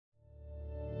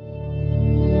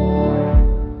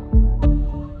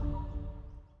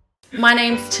My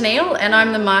name's Tennille and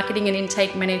I'm the Marketing and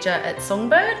Intake Manager at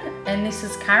Songbird, and this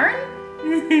is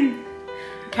Karen.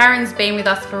 Karen's been with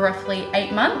us for roughly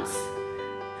 8 months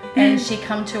and she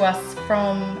come to us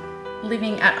from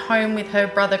living at home with her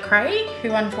brother Craig,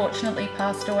 who unfortunately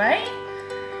passed away.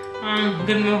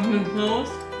 Good morning, floors.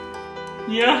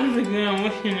 Yeah, I'm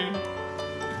washing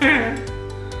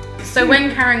it. So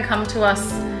when Karen come to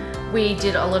us, we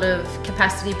did a lot of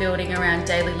capacity building around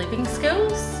daily living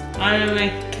skills. I don't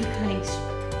make cupcakes.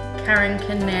 Karen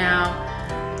can now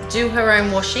do her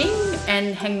own washing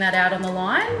and hang that out on the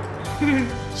line.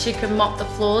 She can mop the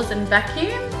floors and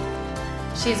vacuum.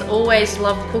 She's always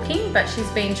loved cooking, but she's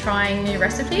been trying new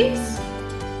recipes.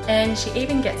 And she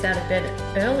even gets out of bed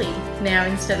early now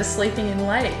instead of sleeping in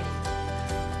late.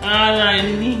 I like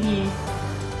Nikki.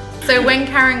 So when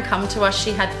Karen come to us,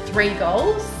 she had 3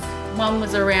 goals. One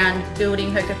was around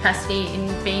building her capacity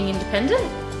in being independent,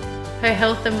 her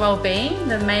health and well-being,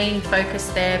 the main focus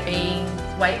there being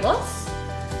weight loss.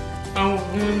 I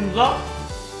want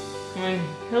lots my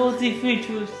healthy food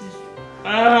choices.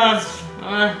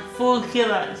 4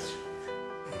 kilos.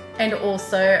 And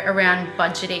also around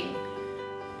budgeting.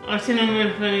 I think I'm going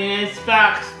to put in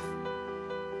sparks